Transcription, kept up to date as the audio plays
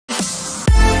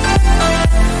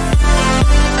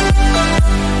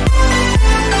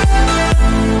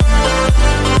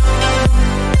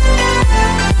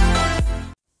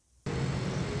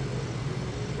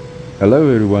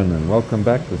Hello everyone and welcome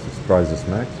back. This is Crisis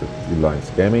Max with Two Lines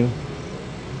Gaming.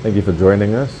 Thank you for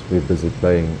joining us. We're busy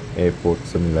playing Airport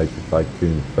Simulator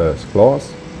Tycoon First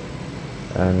Class.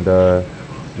 And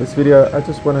this video I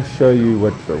just want to show you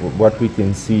what we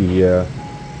can see here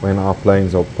when our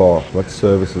planes are parked, what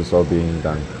services are being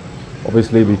done.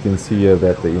 Obviously we can see here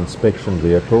that the inspection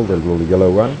vehicle, the little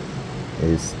yellow one,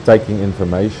 is taking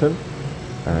information,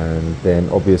 and then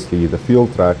obviously the fuel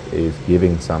truck is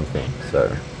giving something.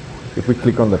 So if we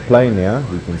click on the plane here,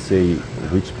 we can see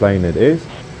which plane it is,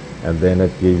 and then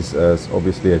it gives us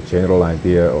obviously a general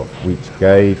idea of which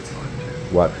gate,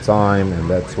 what time, and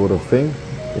that sort of thing.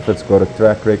 If it's got a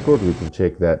track record, we can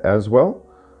check that as well,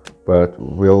 but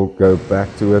we'll go back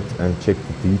to it and check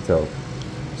the detail.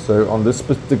 So on this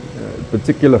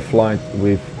particular flight,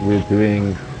 we're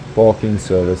doing parking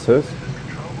services.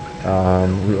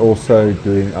 We're also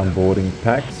doing onboarding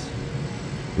packs.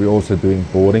 We're also doing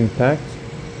boarding packs.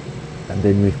 And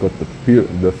then we've got the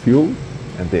fuel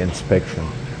and the inspection.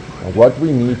 Now what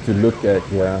we need to look at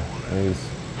here is,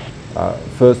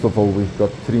 first of all, we've got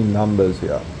three numbers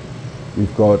here.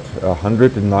 We've got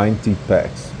 190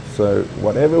 packs. So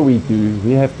whatever we do,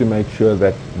 we have to make sure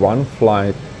that one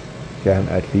flight can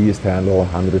at least handle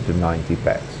 190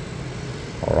 packs.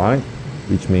 All right,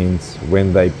 which means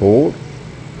when they board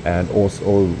and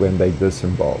also when they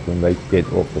disembark, when they get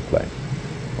off the plane.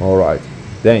 All right,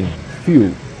 then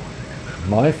fuel.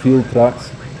 My fuel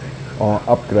trucks are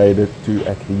upgraded to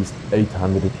at least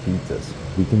 800 liters.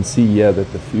 We can see here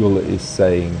that the fuel is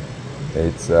saying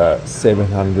it's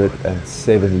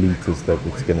 707 liters that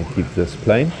it's going to give this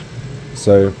plane.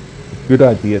 So good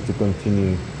idea to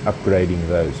continue upgrading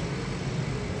those.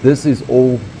 This is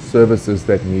all services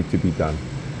that need to be done,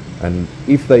 and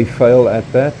if they fail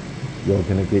at that, you're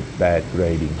going to get bad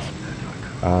ratings.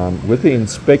 With the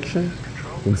inspection,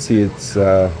 you can see it's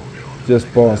just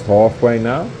past halfway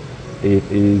now. It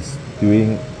is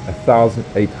doing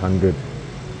 1,800,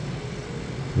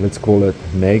 let's call it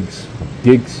megs,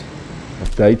 gigs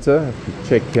of data. If you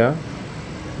check here,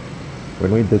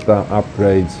 when we did our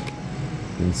upgrades,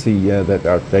 you can see here that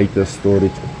our data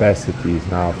storage capacity is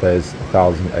now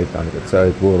 1,800, so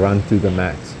it will run to the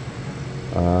max.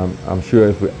 I'm sure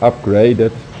if we upgrade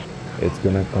it, it's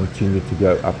going to continue to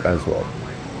go up as well,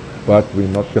 but we're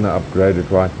not going to upgrade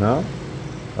it right now.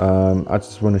 I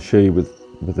just want to show you with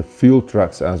the fuel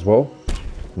trucks as well.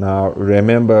 Now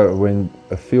remember, when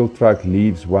a fuel truck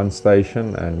leaves one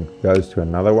station and goes to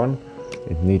another one,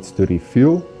 it needs to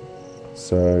refuel.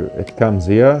 So it comes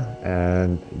here,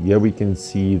 and here we can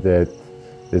see that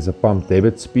there's a pump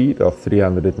debit speed of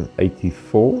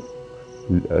 384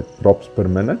 drops per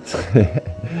minute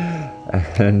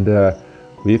and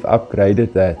we've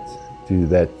upgraded that to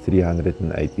that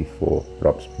 384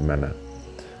 drops per minute.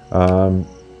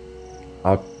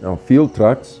 Our fuel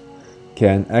trucks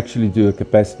can actually do a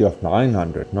capacity of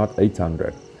 900, not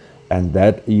 800, and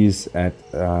that is at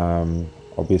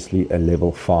obviously a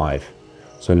level 5.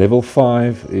 So level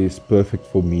 5 is perfect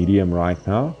for medium right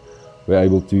now. We're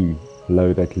able to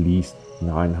load at least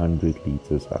 900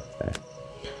 liters up there.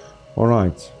 All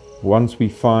right, once we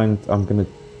find, I'm going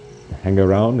to hang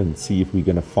around and see if we're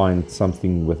going to find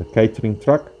something with a catering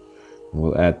truck, and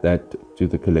we'll add that to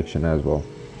the collection as well.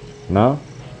 Now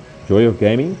enjoy your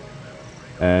gaming,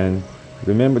 and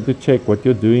remember to check what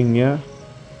you're doing here.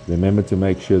 Remember to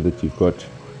make sure that you've got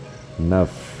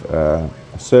enough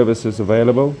services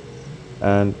available,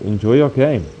 and enjoy your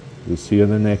game. We'll see you in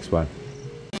the next one.